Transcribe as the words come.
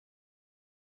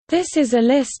This is a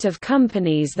list of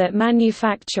companies that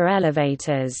manufacture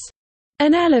elevators.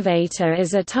 An elevator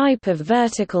is a type of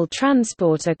vertical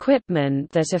transport equipment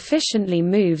that efficiently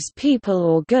moves people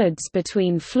or goods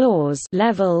between floors,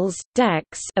 levels,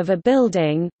 decks of a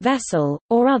building, vessel,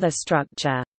 or other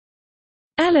structure.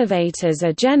 Elevators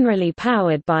are generally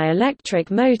powered by electric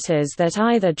motors that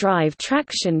either drive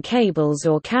traction cables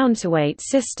or counterweight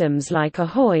systems like a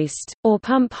hoist, or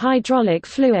pump hydraulic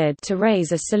fluid to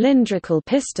raise a cylindrical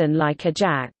piston like a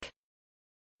jack.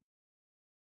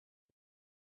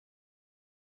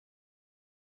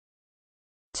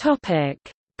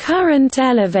 Current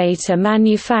elevator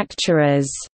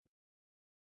manufacturers.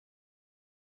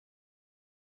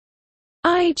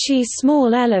 Aichi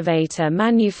Small Elevator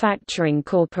Manufacturing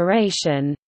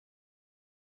Corporation.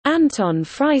 Anton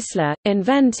Freisler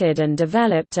invented and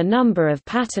developed a number of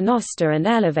paternoster and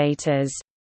elevators.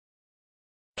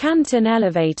 Canton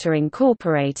Elevator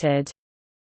Incorporated.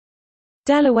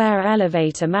 Delaware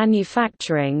Elevator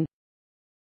Manufacturing.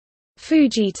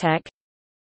 Fujitech.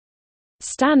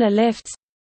 Stana Lifts.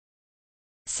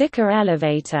 Sika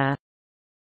Elevator.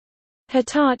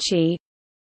 Hitachi.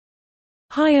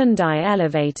 Hyundai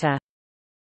Elevator.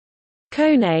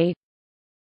 Kone.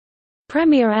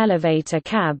 Premier Elevator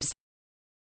Cabs.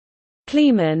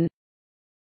 Kleemann.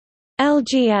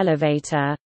 LG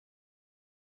Elevator.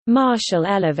 Marshall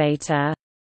Elevator.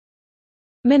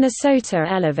 Minnesota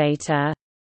Elevator.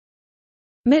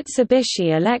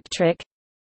 Mitsubishi Electric.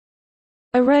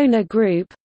 Arona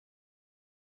Group.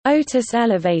 Otis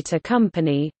Elevator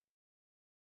Company.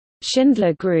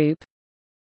 Schindler Group.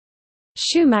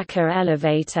 Schumacher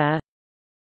Elevator.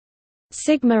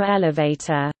 Sigma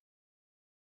Elevator.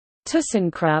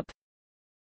 ThyssenKrupp.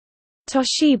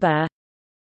 Toshiba.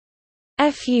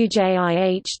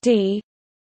 FUJIHD.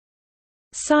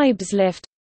 Seibs Lift.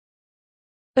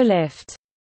 Ulift.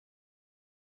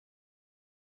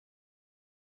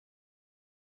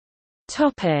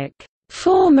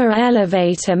 Former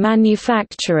elevator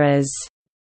manufacturers.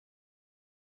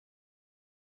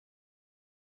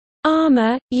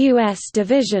 Armour, U.S.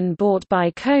 division bought by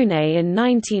Kone in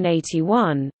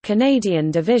 1981,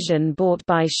 Canadian division bought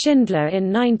by Schindler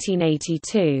in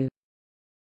 1982.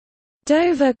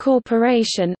 Dover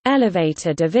Corporation,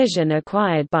 elevator division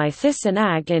acquired by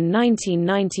Thyssen-AG in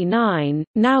 1999,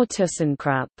 now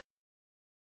ThyssenKrupp.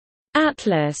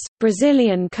 Atlas,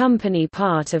 Brazilian company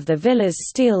part of the Villas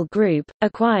Steel Group,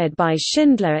 acquired by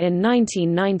Schindler in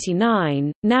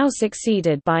 1999, now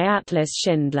succeeded by Atlas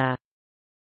Schindler.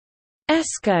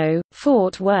 ESCO,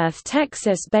 Fort Worth,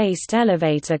 Texas-based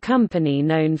elevator company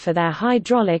known for their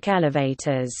hydraulic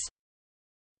elevators.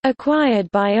 Acquired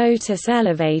by Otis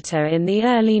Elevator in the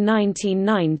early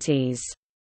 1990s.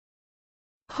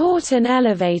 Horton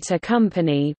Elevator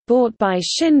Company, bought by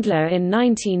Schindler in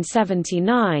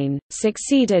 1979,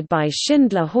 succeeded by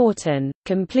Schindler Horton,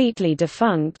 completely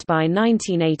defunct by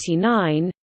 1989.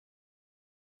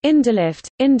 Indolift,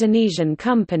 Indonesian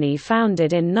company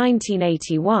founded in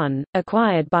 1981,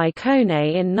 acquired by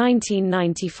Kone in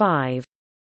 1995.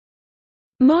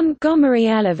 Montgomery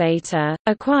Elevator,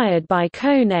 acquired by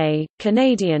Kone,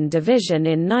 Canadian division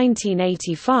in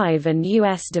 1985 and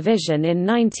U.S. division in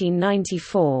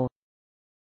 1994.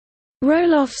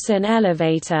 Rolofson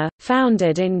Elevator,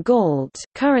 founded in Galt,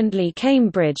 currently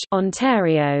Cambridge,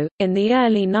 Ontario, in the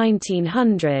early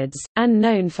 1900s, and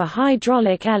known for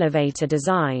hydraulic elevator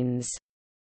designs.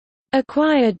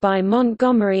 Acquired by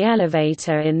Montgomery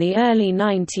Elevator in the early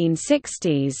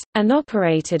 1960s, and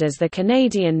operated as the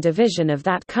Canadian division of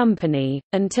that company,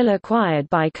 until acquired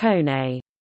by Kone.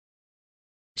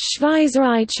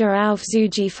 Schweizerische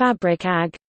Aufzugefabrik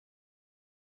AG.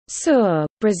 Sur,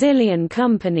 Brazilian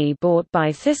company bought by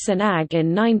Thyssen-AG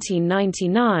in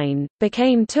 1999,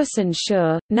 became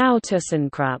Thyssen-Schur, now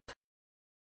ThyssenKrupp.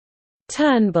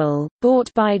 Turnbull,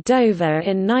 bought by Dover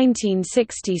in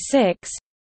 1966.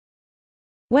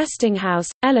 Westinghouse,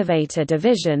 elevator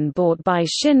division bought by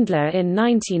Schindler in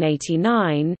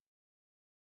 1989.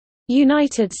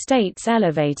 United States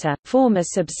Elevator, former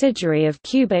subsidiary of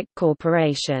Cubic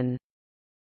Corporation.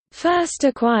 First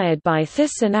acquired by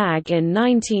Thyssen-AG in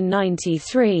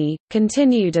 1993,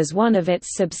 continued as one of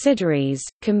its subsidiaries,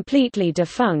 completely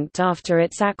defunct after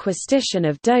its acquisition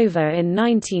of Dover in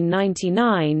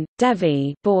 1999.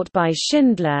 Devi, bought by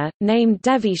Schindler, named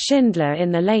Devi Schindler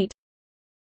in the late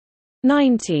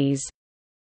 90s.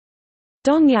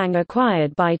 Dongyang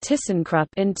acquired by ThyssenKrupp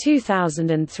in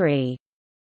 2003.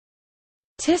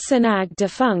 Thyssen-AG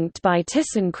defunct by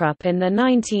ThyssenKrupp in the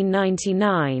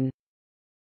 1999.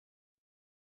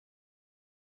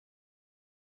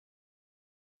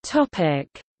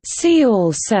 See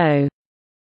also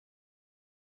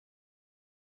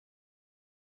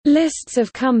Lists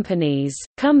of companies,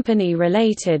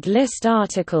 company-related list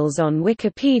articles on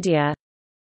Wikipedia.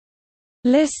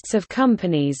 Lists of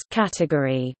companies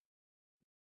category.